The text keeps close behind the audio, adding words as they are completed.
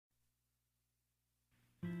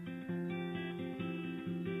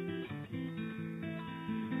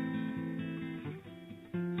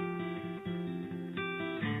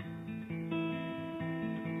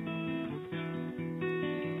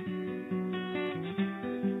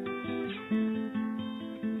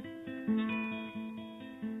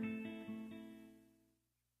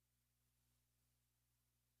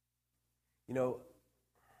You know,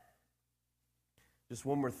 just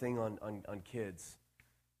one more thing on kids.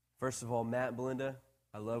 First of all, Matt and Belinda,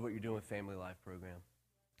 I love what you're doing with Family Life Program.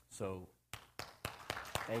 So,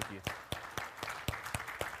 thank you.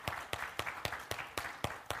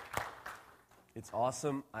 It's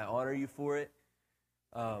awesome. I honor you for it.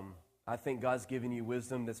 I think God's given you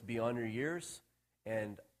wisdom that's beyond your years.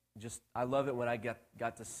 And I love it when I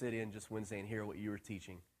got to sit in just Wednesday and hear what you were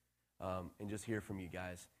teaching. And just hear from you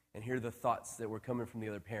guys. And hear the thoughts that were coming from the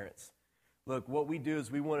other parents. Look, what we do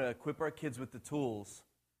is we want to equip our kids with the tools.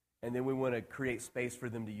 And then we want to create space for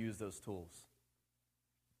them to use those tools.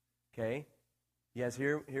 Okay? You guys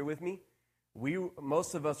here with me?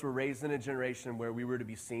 Most of us were raised in a generation where we were to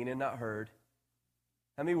be seen and not heard.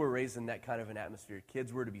 How many were raised in that kind of an atmosphere?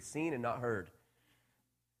 Kids were to be seen and not heard.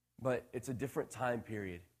 But it's a different time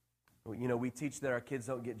period. You know, we teach that our kids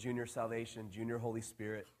don't get junior salvation, junior Holy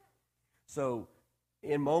Spirit. So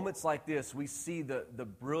in moments like this, we see the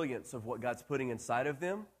brilliance of what God's putting inside of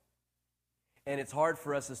them. And it's hard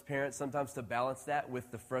for us as parents sometimes to balance that with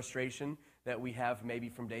the frustration that we have maybe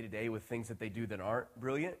from day to day with things that they do that aren't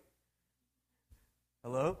brilliant.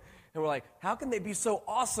 Hello? And we're like, how can they be so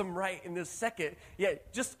awesome right in this second?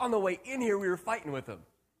 Yet just on the way in here, we were fighting with them.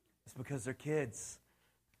 It's because they're kids.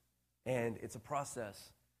 And it's a process.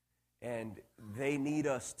 And they need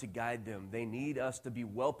us to guide them. They need us to be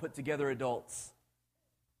well put together adults.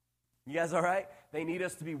 You guys all right? They need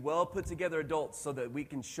us to be well put together adults so that we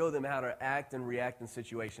can show them how to act and react in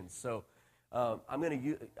situations. So I'm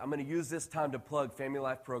going to use this time to plug Family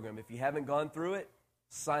Life Program. If you haven't gone through it,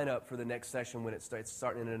 sign up for the next session when it starts,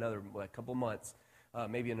 starting in another couple months,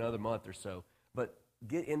 maybe another month or so. But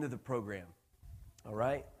get into the program, all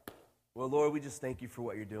right? Well, Lord, we just thank you for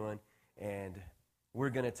what you're doing, and we're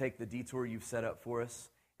going to take the detour you've set up for us,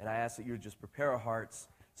 and I ask that you would just prepare our hearts,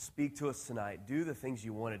 speak to us tonight, do the things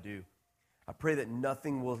you want to do. I pray that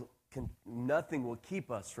nothing will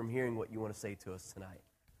keep us from hearing what you want to say to us tonight.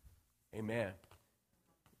 Amen.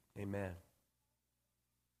 Amen.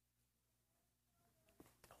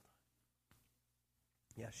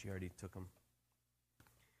 Yeah, she already took them.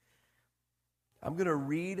 I'm going to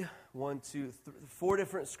read 4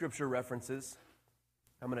 different scripture references.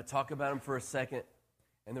 I'm going to talk about them for a second,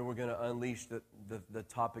 and then we're going to unleash the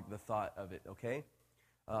topic, the thought of it, okay?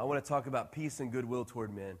 I want to talk about peace and goodwill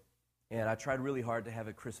toward men, and I tried really hard to have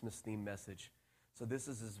a Christmas-themed message. So this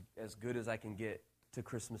is as good as I can get to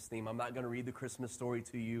Christmas theme. I'm not going to read the Christmas story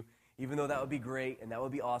to you, even though that would be great and that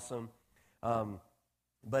would be awesome.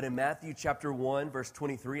 But in Matthew chapter 1, verse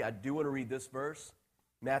 23, I do want to read this verse.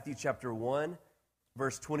 Matthew chapter 1,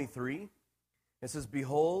 verse 23. It says,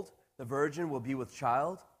 "Behold, the virgin will be with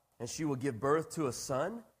child, and she will give birth to a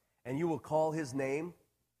son, and you will call his name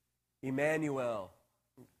Emmanuel."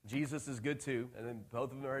 Jesus is good too, and then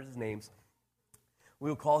both of them are his names. We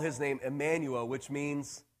will call his name Emmanuel, which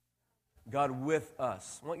means God with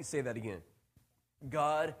us. Why don't you say that again?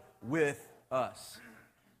 God with us.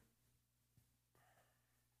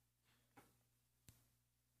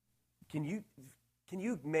 Can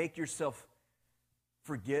you make yourself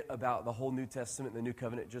forget about the whole New Testament and the New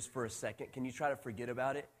Covenant just for a second? Can you try to forget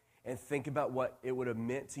about it and think about what it would have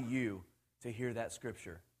meant to you to hear that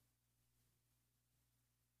scripture?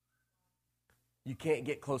 You can't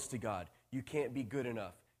get close to God. You can't be good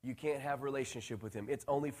enough. You can't have a relationship with him. It's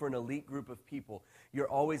only for an elite group of people. You're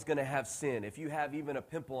always going to have sin. If you have even a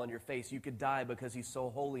pimple on your face, you could die because he's so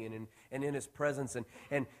holy and in his presence.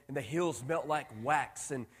 And the hills melt like wax,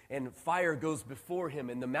 and fire goes before him,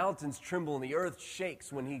 and the mountains tremble, and the earth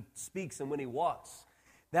shakes when he speaks and when he walks.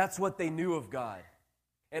 That's what they knew of God.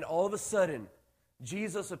 And all of a sudden,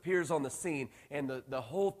 Jesus appears on the scene, and the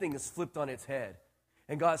whole thing is flipped on its head.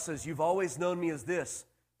 And God says, "You've always known me as this,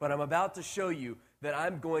 but I'm about to show you that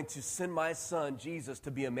I'm going to send my son, Jesus,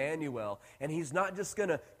 to be Emmanuel. And he's not just going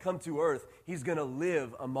to come to earth. He's going to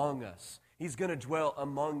live among us. He's going to dwell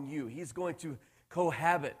among you. He's going to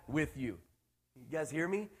cohabit with you." You guys hear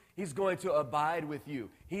me? He's going to abide with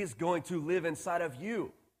you. He's going to live inside of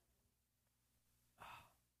you.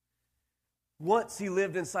 Once he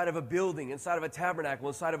lived inside of a building, inside of a tabernacle,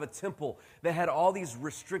 inside of a temple that had all these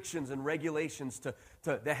restrictions and regulations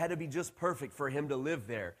that had to be just perfect for him to live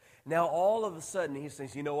there. Now all of a sudden he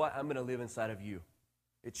says, "You know what? I'm going to live inside of you."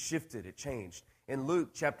 It shifted. It changed. In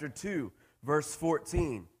Luke chapter 2, verse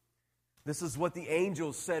 14, this is what the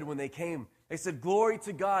angels said when they came. They said, "Glory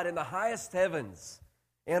to God in the highest heavens,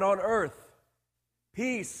 and on earth,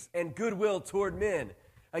 peace and goodwill toward men."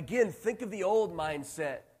 Again, think of the old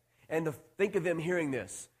mindset. And to think of them hearing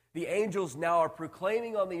this. The angels now are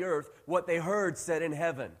proclaiming on the earth what they heard said in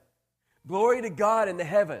heaven. Glory to God in the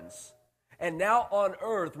heavens, And now on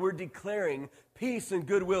earth, we're declaring peace and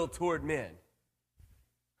goodwill toward men.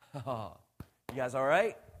 You guys all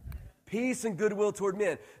right? Peace and goodwill toward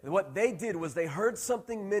men. And what they did was they heard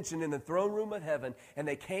something mentioned in the throne room of heaven, and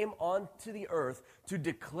they came onto the earth to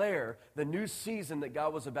declare the new season that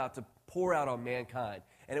God was about to pour out on mankind.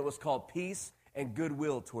 And it was called peace and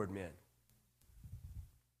goodwill toward men.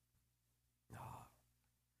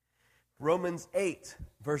 Romans 8,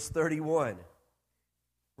 verse 31.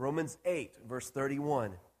 Romans 8, verse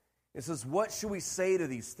 31. It says, what should we say to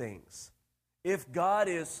these things? If God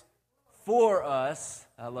is for us,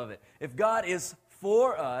 I love it. If God is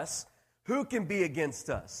for us, who can be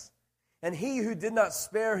against us? And he who did not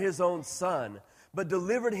spare his own son, but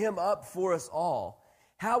delivered him up for us all,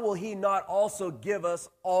 how will he not also give us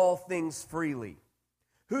all things freely?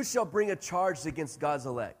 Who shall bring a charge against God's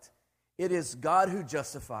elect? It is God who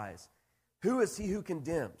justifies. Who is he who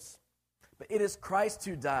condemns? But it is Christ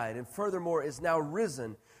who died, and furthermore is now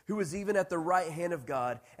risen, who is even at the right hand of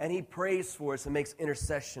God, and he prays for us and makes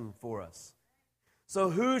intercession for us. So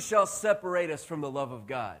who shall separate us from the love of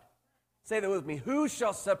God? Say that with me. Who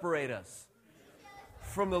shall separate us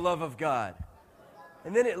from the love of God?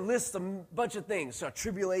 And then it lists a bunch of things. Shall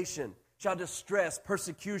tribulation, shall distress,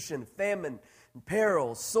 persecution, famine,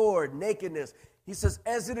 peril, sword, nakedness. He says,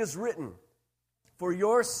 as it is written, for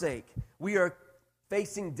your sake we are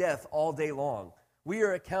facing death all day long. We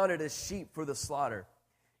are accounted as sheep for the slaughter.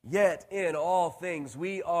 Yet in all things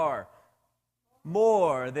we are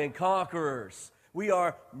more than conquerors. We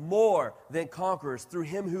are more than conquerors through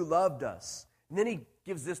him who loved us. And then he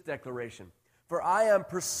gives this declaration. For I am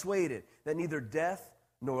persuaded that neither death,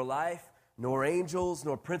 nor life, nor angels,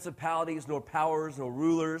 nor principalities, nor powers, nor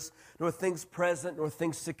rulers, nor things present, nor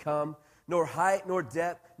things to come, nor height, nor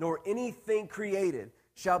depth, nor anything created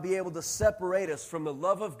shall be able to separate us from the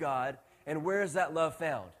love of God. And where is that love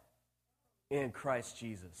found? In Christ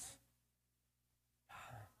Jesus.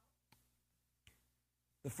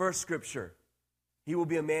 The first scripture, he will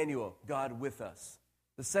be Emmanuel, God with us.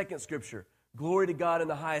 The second scripture, glory to God in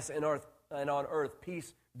the highest and on earth,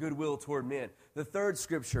 peace, goodwill toward men. The third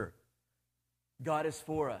scripture, God is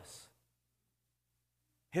for us.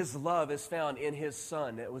 His love is found in his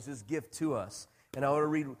Son. It was his gift to us. And I want to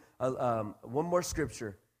read one more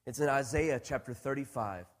scripture. It's in Isaiah chapter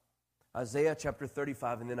 35. Isaiah chapter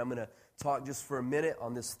 35, and then I'm going to talk just for a minute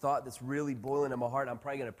on this thought that's really boiling in my heart. I'm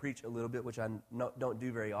probably going to preach a little bit, which I don't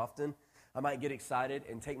do very often. I might get excited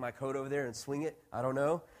and take my coat over there and swing it. I don't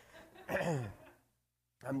know.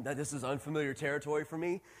 This is unfamiliar territory for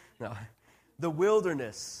me. No. The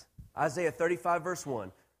wilderness, Isaiah 35, verse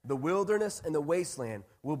 1. The wilderness and the wasteland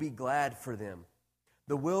will be glad for them.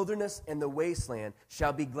 The wilderness and the wasteland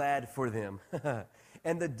shall be glad for them.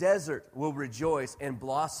 And the desert will rejoice and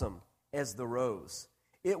blossom as the rose.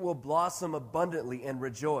 It will blossom abundantly and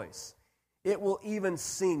rejoice. It will even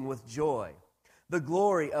sing with joy. The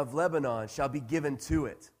glory of Lebanon shall be given to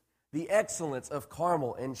it. The excellence of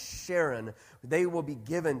Carmel and Sharon, they will be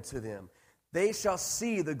given to them. They shall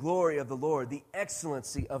see the glory of the Lord, the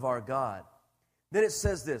excellency of our God. Then it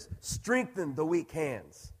says this, strengthen the weak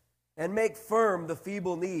hands and make firm the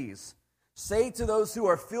feeble knees. Say to those who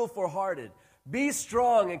are fearful-hearted, be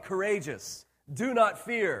strong and courageous. Do not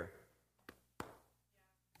fear.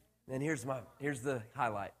 And here's the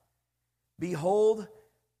highlight. Behold,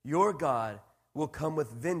 your God will come with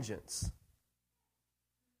vengeance.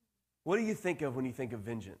 What do you think of when you think of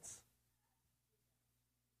vengeance?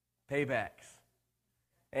 Paybacks.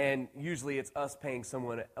 And usually it's us paying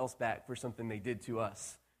someone else back for something they did to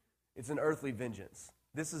us. It's an earthly vengeance.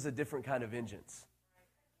 This is a different kind of vengeance.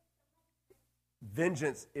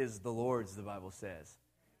 Vengeance is the Lord's, the Bible says.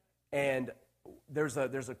 And there's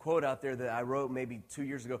a quote out there that I wrote maybe 2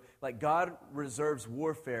 years ago. Like, God reserves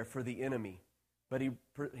warfare for the enemy, but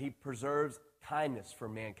he preserves kindness for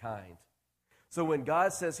mankind. So when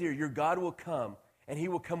God says here, your God will come, and he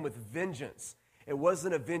will come with vengeance, it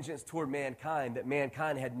wasn't a vengeance toward mankind that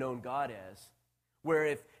mankind had known God as, where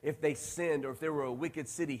if they sinned or if they were a wicked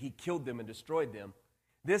city, he killed them and destroyed them.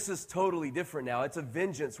 This is totally different now. It's a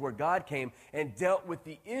vengeance where God came and dealt with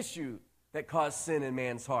the issue that caused sin in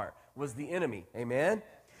man's heart, was the enemy. Amen?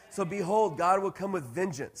 So behold, God will come with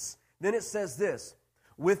vengeance. Then it says this,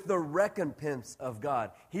 with the recompense of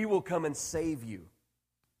God, he will come and save you.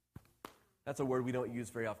 That's a word we don't use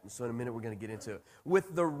very often, so in a minute we're going to get into it.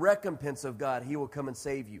 With the recompense of God, he will come and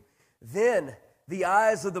save you. Then the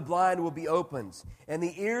eyes of the blind will be opened, and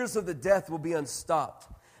the ears of the deaf will be unstopped.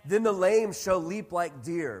 Then the lame shall leap like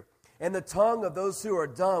deer, and the tongue of those who are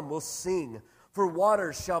dumb will sing. For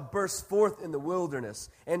waters shall burst forth in the wilderness,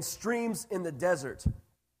 and streams in the desert.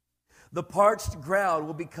 The parched ground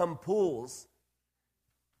will become pools,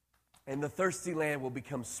 and the thirsty land will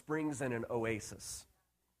become springs and an oasis.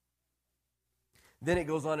 Then it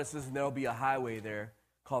goes on and says, and there will be a highway there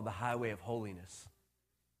called the highway of holiness.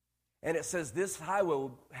 And it says this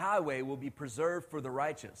highway will be preserved for the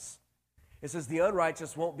righteous. It says the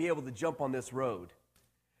unrighteous won't be able to jump on this road.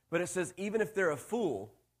 But it says even if they're a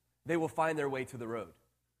fool, they will find their way to the road.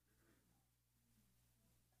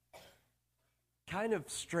 Kind of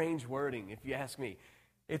strange wording, if you ask me.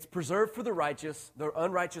 It's preserved for the righteous. The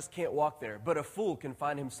unrighteous can't walk there. But a fool can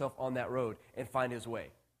find himself on that road and find his way.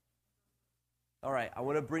 All right, I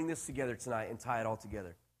want to bring this together tonight and tie it all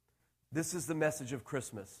together. This is the message of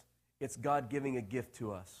Christmas. It's God giving a gift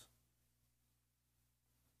to us.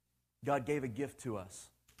 God gave a gift to us.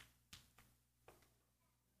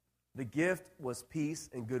 The gift was peace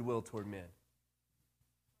and goodwill toward men.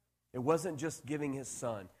 It wasn't just giving his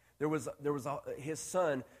son. His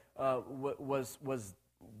son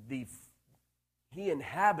he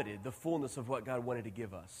inhabited the fullness of what God wanted to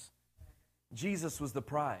give us. Jesus was the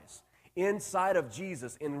prize. Inside of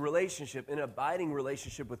Jesus, in relationship, in abiding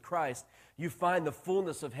relationship with Christ, you find the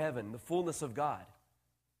fullness of heaven, the fullness of God.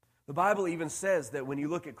 The Bible even says that when you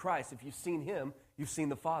look at Christ, if you've seen him, you've seen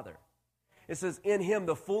the Father. It says, in him,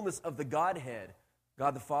 the fullness of the Godhead,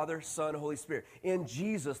 God the Father, Son, Holy Spirit. In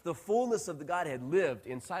Jesus, the fullness of the Godhead lived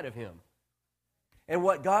inside of him. And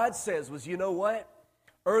what God says was, you know what?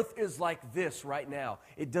 Earth is like this right now.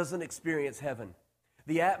 It doesn't experience heaven.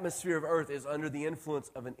 The atmosphere of earth is under the influence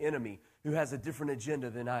of an enemy who has a different agenda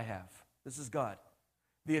than I have. This is God.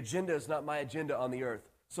 The agenda is not my agenda on the earth.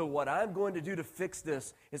 So what I'm going to do to fix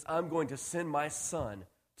this is I'm going to send my son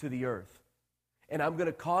to the earth. And I'm going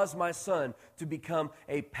to cause my son to become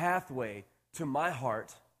a pathway to my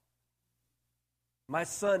heart. My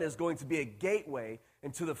son is going to be a gateway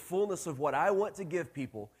into the fullness of what I want to give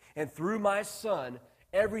people. And through my son,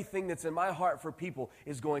 everything that's in my heart for people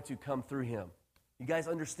is going to come through him. You guys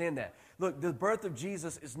understand that? Look, the birth of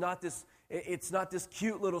Jesus is not this, it's not this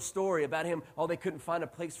cute little story about him, they couldn't find a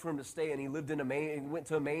place for him to stay, and he lived he went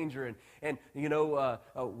to a manger, and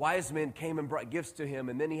wise men came and brought gifts to him,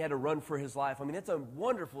 and then he had to run for his life. I mean, it's a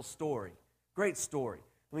wonderful story. Great story.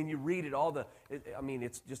 I mean, you read it,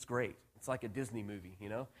 it's just great. It's like a Disney movie,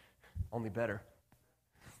 only better.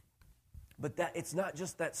 But it's not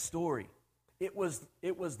just that story. It was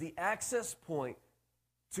the access point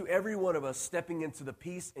to every one of us stepping into the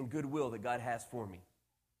peace and goodwill that God has for me.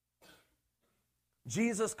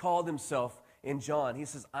 Jesus called himself in John, he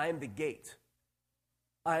says, I am the gate.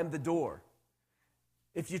 I am the door.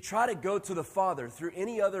 If you try to go to the Father through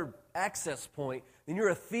any other access point, then you're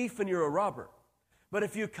a thief and you're a robber. But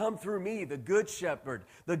if you come through me, the good shepherd,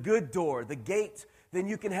 the good door, the gate, then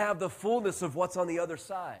you can have the fullness of what's on the other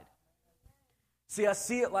side. See, I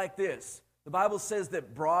see it like this. The Bible says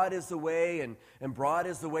that broad is the way, and broad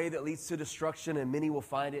is the way that leads to destruction, and many will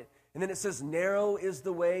find it. And then it says narrow is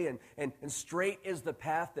the way, and straight is the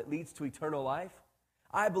path that leads to eternal life.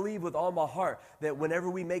 I believe with all my heart that whenever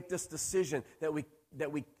we make this decision that we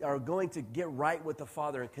are going to get right with the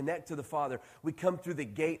Father and connect to the Father, we come through the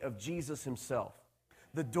gate of Jesus himself,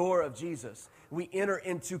 the door of Jesus. We enter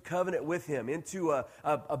into covenant with him, into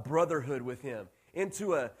a brotherhood with him,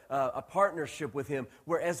 into a partnership with him,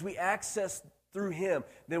 where as we access through him,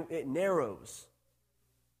 then it narrows.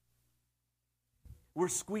 We're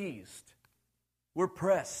squeezed. We're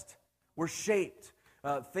pressed. We're shaped.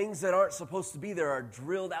 Things that aren't supposed to be there are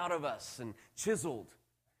drilled out of us and chiseled.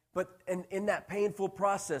 But in that painful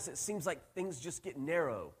process, it seems like things just get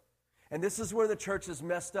narrow. And this is where the church is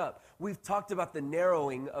messed up. We've talked about the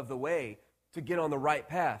narrowing of the way to get on the right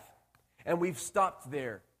path. And we've stopped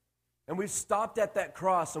there. And we've stopped at that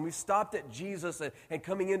cross, and we've stopped at Jesus and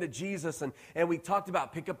coming into Jesus, and we talked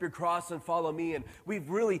about pick up your cross and follow me, and we've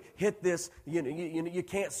really hit this, you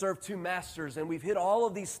can't serve two masters, and we've hit all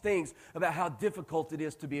of these things about how difficult it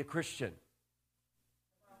is to be a Christian.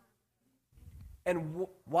 And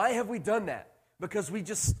why have we done that? Because we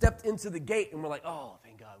just stepped into the gate, and we're like, oh,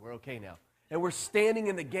 thank God, we're okay now. And we're standing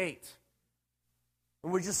in the gate,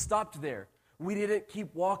 and we just stopped there. We didn't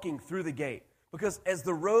keep walking through the gate. Because as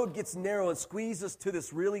the road gets narrow and squeezes to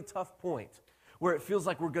this really tough point where it feels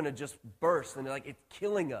like we're going to just burst and like it's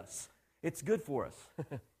killing us, it's good for us.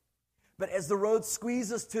 But as the road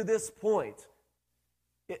squeezes to this point,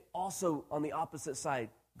 it also, on the opposite side,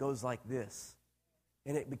 goes like this.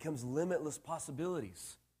 And it becomes limitless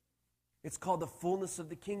possibilities. It's called the fullness of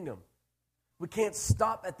the kingdom. We can't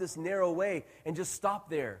stop at this narrow way and just stop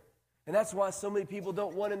there. And that's why so many people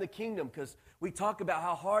don't want in the kingdom, because we talk about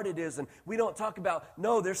how hard it is, and we don't talk about,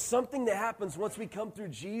 no, there's something that happens once we come through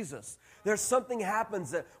Jesus. There's something happens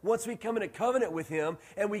that once we come in a covenant with Him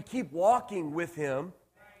and we keep walking with Him.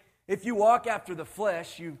 If you walk after the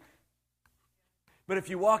flesh, but if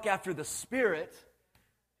you walk after the Spirit,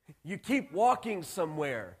 you keep walking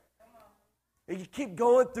somewhere. You keep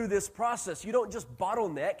going through this process. You don't just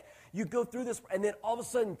bottleneck. You go through this, and then all of a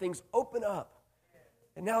sudden things open up.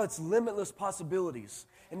 And now it's limitless possibilities.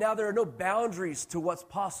 And now there are no boundaries to what's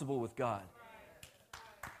possible with God.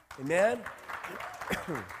 Amen?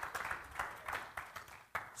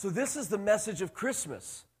 So this is the message of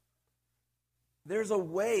Christmas. There's a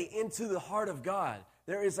way into the heart of God.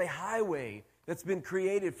 There is a highway that's been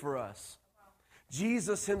created for us.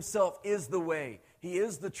 Jesus Himself is the way. He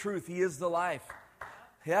is the truth. He is the life.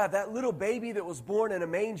 Yeah, that little baby that was born in a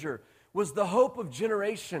manger was the hope of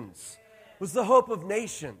generations. Was the hope of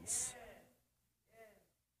nations.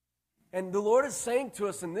 And the Lord is saying to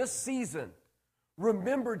us in this season,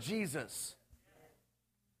 remember Jesus.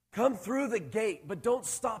 Come through the gate, but don't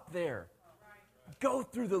stop there. Go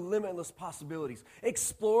through the limitless possibilities.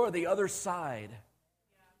 Explore the other side.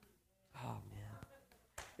 Oh,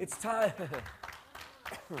 man. It's time.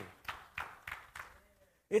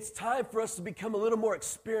 It's time for us to become a little more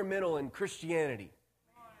experimental in Christianity.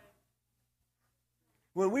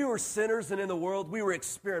 When we were sinners and in the world, we were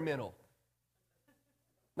experimental.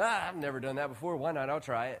 I've never done that before. Why not? I'll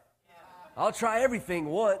try it. I'll try everything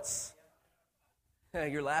once.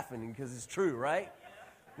 You're laughing because it's true, right?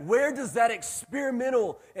 Where does that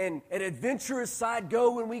experimental and adventurous side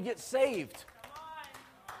go when we get saved?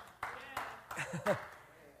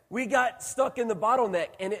 We got stuck in the bottleneck,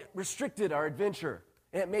 and it restricted our adventure.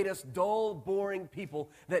 And it made us dull, boring people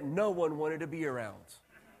that no one wanted to be around.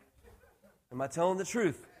 Am I telling the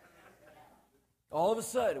truth? All of a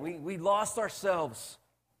sudden, we lost ourselves.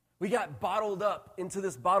 We got bottled up into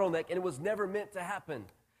this bottleneck, and it was never meant to happen.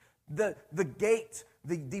 The gate,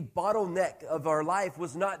 the bottleneck of our life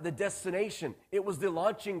was not the destination. It was the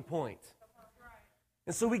launching point.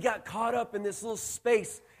 And so we got caught up in this little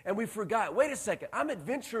space, and we forgot, wait a second, I'm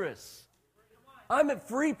adventurous. I'm a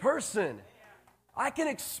free person. I can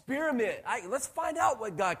experiment. Let's find out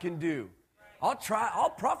what God can do.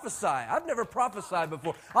 I'll prophesy. I've never prophesied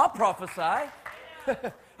before. I'll prophesy.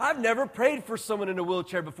 I've never prayed for someone in a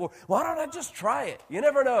wheelchair before. Why don't I just try it? You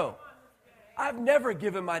never know. I've never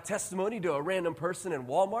given my testimony to a random person in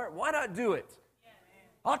Walmart. Why not do it?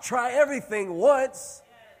 I'll try everything once.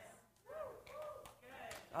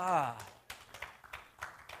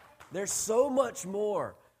 There's so much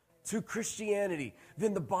more to Christianity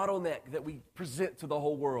than the bottleneck that we present to the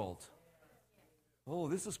whole world. Oh,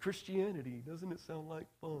 this is Christianity. Doesn't it sound like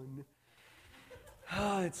fun?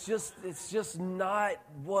 It's just not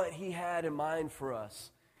what He had in mind for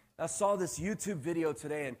us. I saw this YouTube video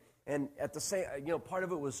today, and at the same, part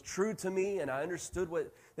of it was true to me, and I understood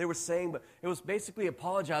what they were saying, but it was basically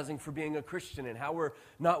apologizing for being a Christian and how we're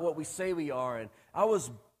not what we say we are. And I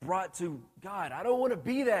was brought to, God, I don't want to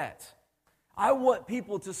be that. I want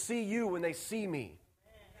people to see You when they see me.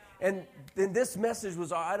 And then this message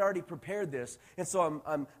was, I'd already prepared this. And so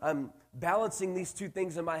I'm balancing these two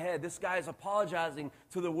things in my head. This guy is apologizing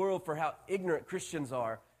to the world for how ignorant Christians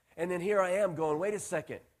are. And then here I am going, wait a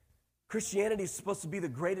second. Christianity is supposed to be the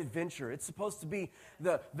great adventure. It's supposed to be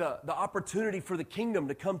the opportunity for the kingdom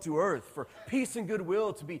to come to earth, for peace and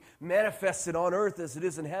goodwill to be manifested on earth as it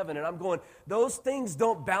is in heaven. And I'm going, those things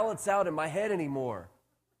don't balance out in my head anymore.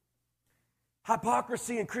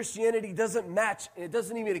 Hypocrisy in Christianity doesn't match. It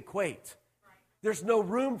doesn't even equate. There's no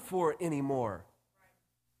room for it anymore.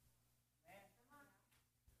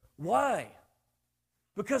 Why?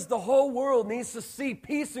 Because the whole world needs to see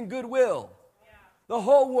peace and goodwill. The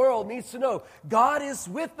whole world needs to know God is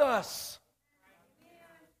with us.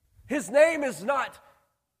 His name is not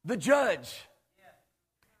the judge.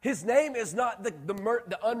 His name is not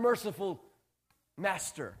the unmerciful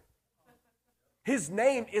master. His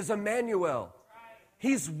name is Emmanuel.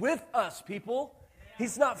 He's with us, people.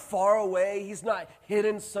 He's not far away. He's not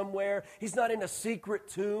hidden somewhere. He's not in a secret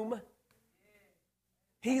tomb.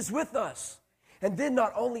 He's with us. And then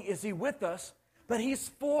not only is He with us, but He's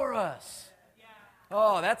for us.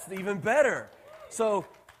 Oh, that's even better. So,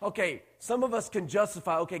 okay, some of us can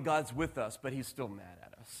justify, okay, God's with us, but He's still mad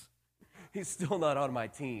at us. He's still not on my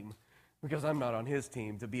team because I'm not on His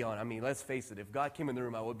team to be on. I mean, let's face it. If God came in the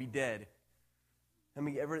room, I would be dead. I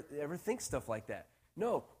mean, ever think stuff like that?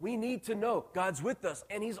 No, we need to know God's with us,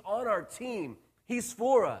 and He's on our team. He's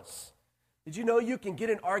for us. Did you know you can get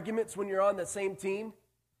in arguments when you're on the same team?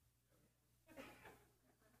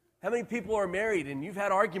 How many people are married and you've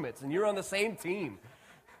had arguments and you're on the same team?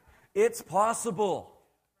 It's possible.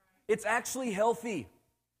 It's actually healthy.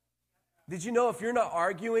 Did you know if you're not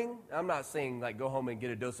arguing, I'm not saying like go home and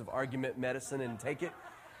get a dose of argument medicine and take it,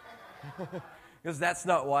 because that's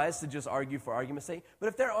not wise to just argue for argument's sake. But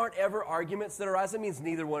if there aren't ever arguments that arise, that means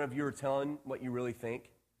neither one of you are telling what you really think.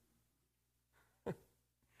 It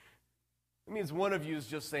means one of you is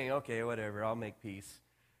just saying, okay, whatever, I'll make peace.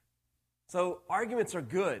 So arguments are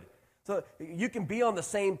good. So you can be on the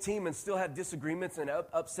same team and still have disagreements and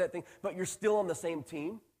upset things, but you're still on the same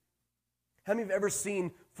team. How many of you have ever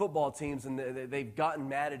seen football teams and they've gotten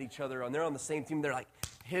mad at each other and they're on the same team, they're like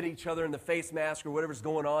hit each other in the face mask or whatever's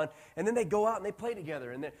going on, and then they go out and they play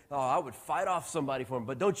together and I would fight off somebody for them,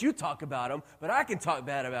 but don't you talk about them, but I can talk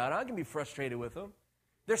bad about them. I can be frustrated with them.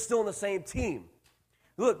 They're still on the same team.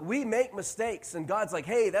 Look, we make mistakes and God's like,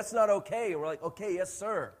 hey, that's not okay. And we're like, okay, yes,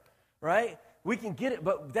 sir. Right? We can get it,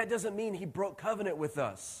 but that doesn't mean he broke covenant with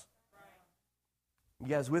us. You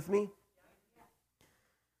guys with me?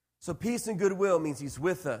 So peace and goodwill means he's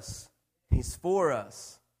with us. He's for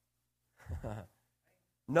us.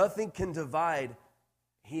 Nothing can divide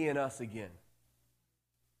he and us again.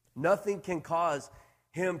 Nothing can cause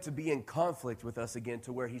him to be in conflict with us again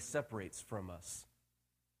to where he separates from us.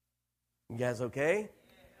 You guys okay?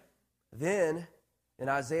 Then, in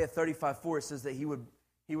Isaiah 35:4, it says that he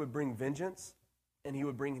would bring vengeance and he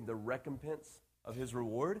would bring the recompense of his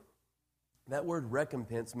reward. That word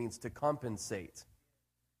recompense means to compensate,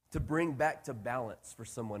 to bring back to balance for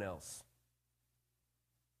someone else.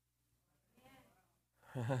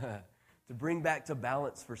 To bring back to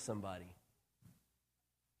balance for somebody.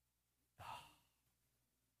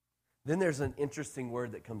 Then there's an interesting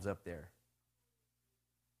word that comes up there.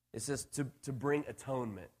 It says to bring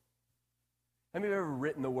atonement. Have you ever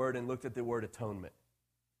written the word and looked at the word atonement?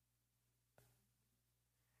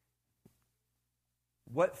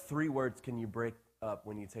 What 3 words can you break up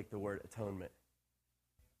when you take the word atonement?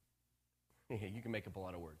 Yeah, you can make up a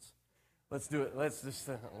lot of words. Let's do it. Let's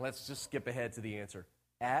just skip ahead to the answer.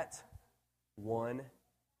 At one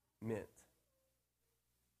mint.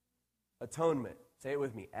 Atonement. Say it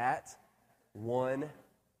with me. At one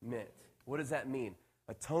mint. What does that mean?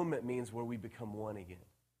 Atonement means where we become one again.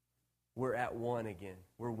 We're at one again.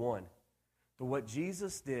 We're one. But what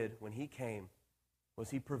Jesus did when he came was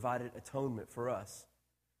he provided atonement for us.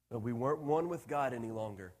 But we weren't one with God any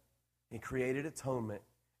longer. He created atonement,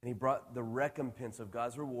 and he brought the recompense of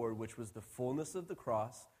God's reward, which was the fullness of the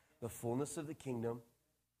cross, the fullness of the kingdom,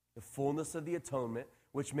 the fullness of the atonement,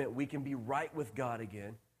 which meant we can be right with God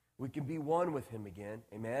again. We can be one with him again.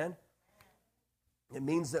 Amen? It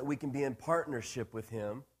means that we can be in partnership with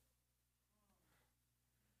him.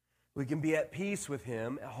 We can be at peace with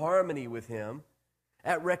him, at harmony with him,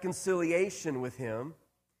 at reconciliation with him.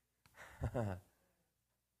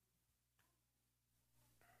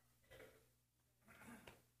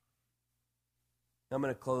 I'm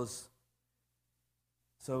going to close.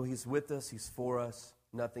 So he's with us, he's for us.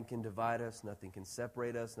 Nothing can divide us, nothing can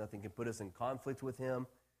separate us, nothing can put us in conflict with him.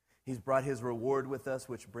 He's brought his reward with us,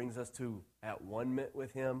 which brings us to at one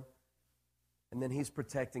with him. And then he's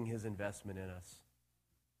protecting his investment in us.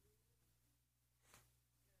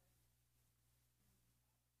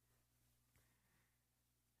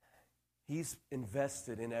 He's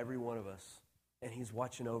invested in every one of us, and he's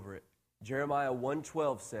watching over it. Jeremiah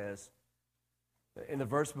 1:12 says, in the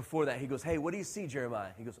verse before that, he goes, hey, what do you see,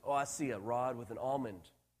 Jeremiah? He goes, oh, I see a rod with an almond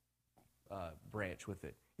branch with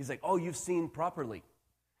it. He's like, oh, you've seen properly.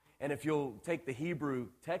 And if you'll take the Hebrew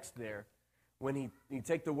text there, when you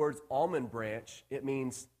take the words almond branch, it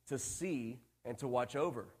means to see and to watch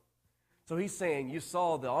over. So he's saying, you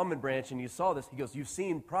saw the almond branch and you saw this. He goes, you've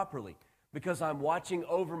seen properly because I'm watching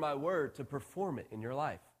over my word to perform it in your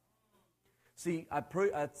life. See, I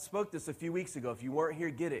spoke this a few weeks ago. If you weren't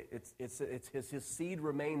here, get it. His seed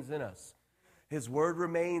remains in us. His word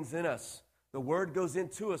remains in us. The word goes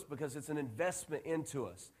into us because it's an investment into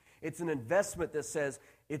us. It's an investment that says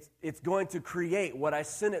it's going to create what I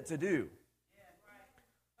sent it to do.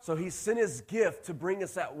 So he sent his gift to bring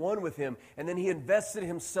us at one with him, and then he invested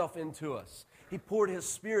himself into us. He poured his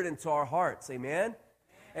spirit into our hearts. Amen?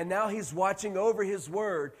 And now he's watching over his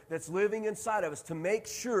word that's living inside of us to make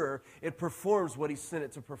sure it performs what he sent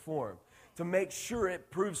it to perform, to make sure it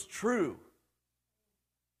proves true.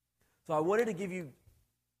 So I wanted to give you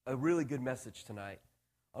a really good message tonight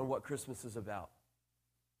on what Christmas is about.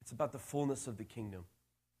 It's about the fullness of the kingdom.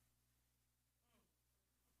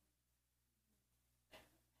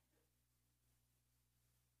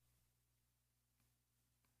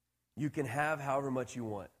 You can have however much you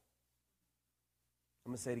want.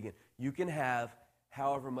 I'm going to say it again. You can have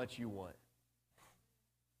however much you want.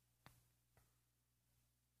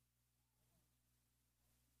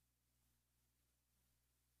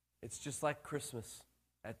 It's just like Christmas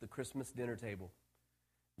at the Christmas dinner table.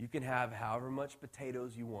 You can have however much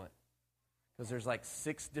potatoes you want, because there's like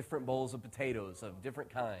 6 different bowls of potatoes of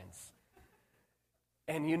different kinds.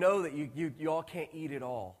 And you know that you all can't eat it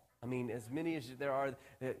all. I mean, as many as there are,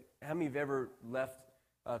 how many have ever left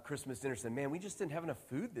Christmas dinner and said, man, we just didn't have enough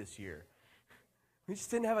food this year. We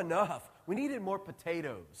just didn't have enough. We needed more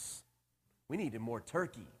potatoes. We needed more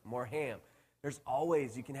turkey, more ham. There's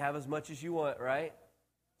always, you can have as much as you want, right?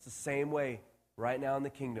 It's the same way right now in the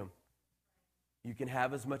kingdom. You can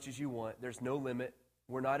have as much as you want. There's no limit.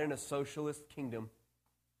 We're not in a socialist kingdom.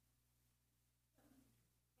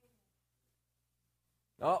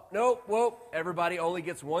 Oh, no, whoa. Everybody only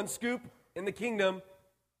gets one scoop in the kingdom.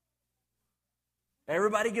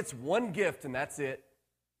 Everybody gets one gift, and that's it.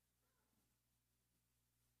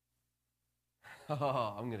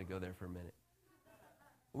 Oh, I'm going to go there for a minute.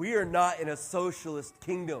 We are not in a socialist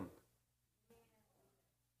kingdom.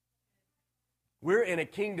 We're in a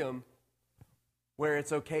kingdom where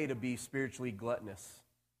it's okay to be spiritually gluttonous.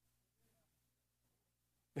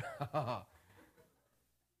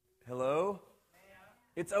 Hello?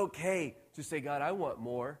 It's okay to say, God, I want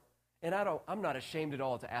more. And I'm not ashamed at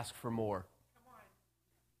all to ask for more.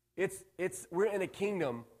 We're in a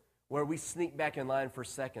kingdom where we sneak back in line for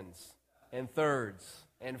seconds and thirds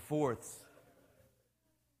and fourths.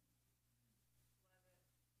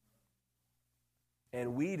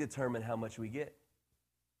 And we determine how much we get.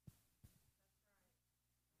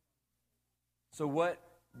 So what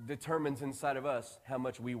determines inside of us how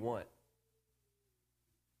much we want?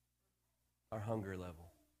 Our hunger level.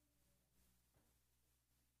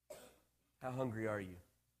 How hungry are you?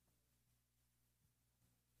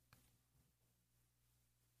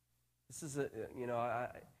 This is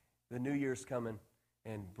the New Year's coming,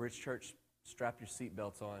 and Bridge Church, strap your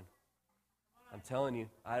seatbelts on. I'm telling you,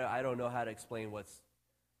 I don't know how to explain what's.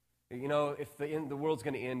 If the world's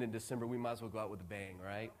going to end in December, we might as well go out with a bang,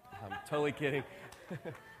 right? I'm totally kidding.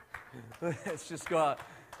 Let's just go out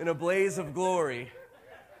in a blaze of glory.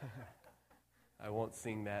 I won't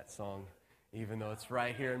sing that song, even though it's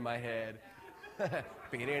right here in my head.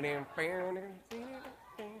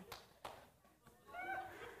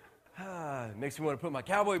 Makes me want to put my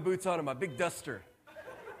cowboy boots on and my big duster.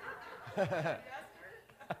 Yeah,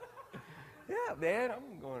 man,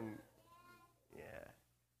 I'm going, yeah.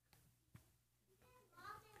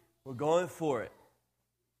 We're going for it.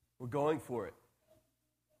 We're going for it.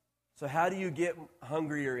 So how do you get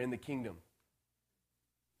hungrier in the kingdom?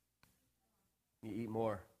 You eat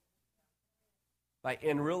more. Like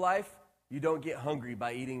in real life, you don't get hungry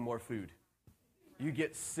by eating more food. You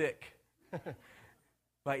get sick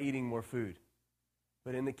by eating more food.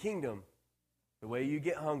 But in the kingdom, the way you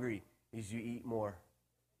get hungry is you eat more.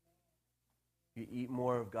 You eat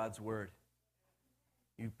more of God's word.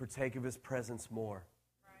 You partake of his presence more.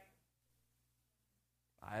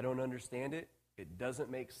 Right. I don't understand it. It doesn't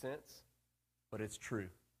make sense, but it's true.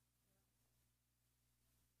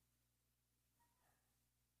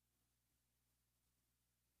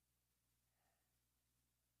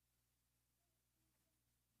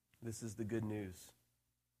 This is the good news.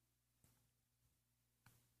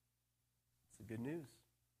 It's the good news.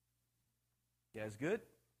 You guys good?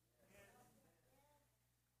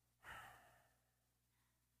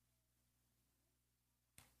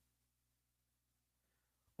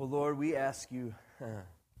 Well, Lord, we ask you to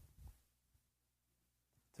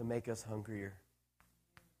make us hungrier.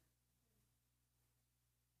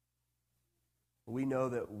 We know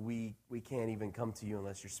that we can't even come to you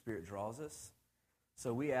unless your Spirit draws us.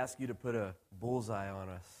 So we ask you to put a bullseye on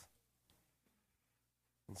us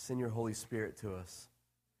and send your Holy Spirit to us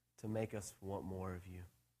to make us want more of you.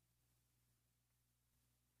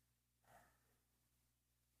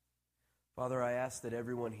 Father, I ask that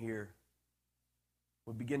everyone here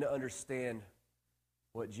would begin to understand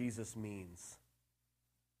what Jesus means.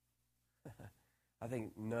 I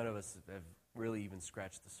think none of us have really even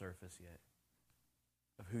scratched the surface yet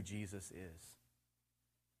of who Jesus is.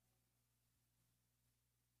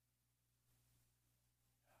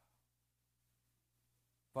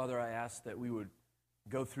 Father, I ask that we would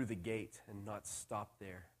go through the gate and not stop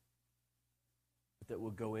there, but that we'll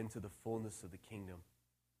go into the fullness of the kingdom.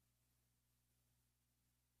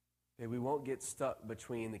 That we won't get stuck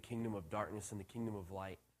between the kingdom of darkness and the kingdom of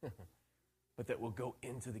light, but that we'll go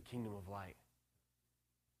into the kingdom of light.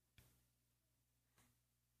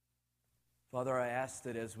 Father, I ask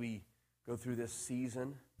that as we go through this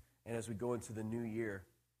season and as we go into the new year,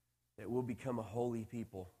 that we'll become a holy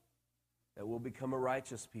people, that we'll become a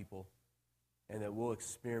righteous people, and that we'll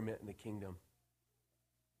experiment in the kingdom.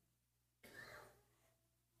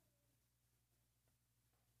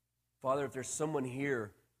 Father, if there's someone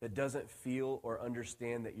here that doesn't feel or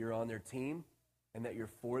understand that you're on their team and that you're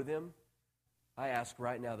for them, I ask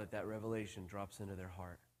right now that that revelation drops into their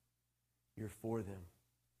heart. You're for them.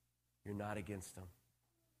 You're not against them.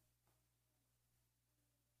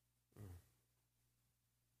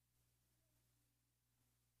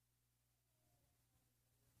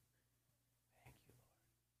 Thank you, Lord.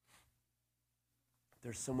 If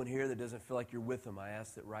there's someone here that doesn't feel like you're with them, I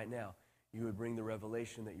ask that right now you would bring the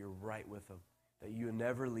revelation that you're right with them, that you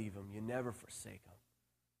never leave them, you never forsake them.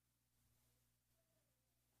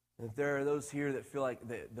 And if there are those here that feel like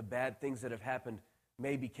the bad things that have happened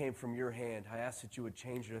maybe came from your hand, I ask that you would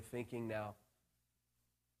change their thinking now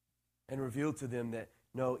and reveal to them that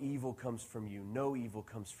no evil comes from you, no evil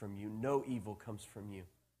comes from you, no evil comes from you.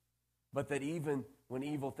 But that even when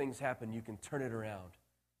evil things happen, you can turn it around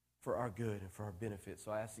for our good and for our benefit.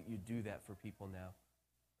 So I ask that you do that for people now.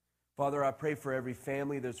 Father, I pray for every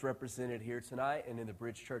family that's represented here tonight and in the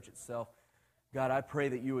Bridge Church itself. God, I pray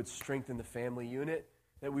that you would strengthen the family unit,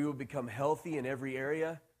 that we would become healthy in every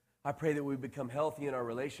area. I pray that we would become healthy in our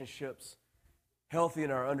relationships, healthy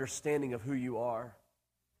in our understanding of who you are,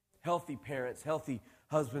 healthy parents, healthy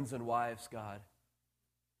husbands and wives, God.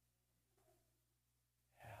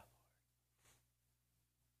 Yeah, Lord.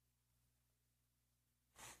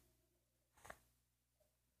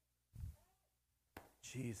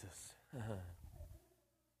 Jesus.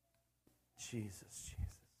 Jesus,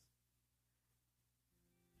 Jesus.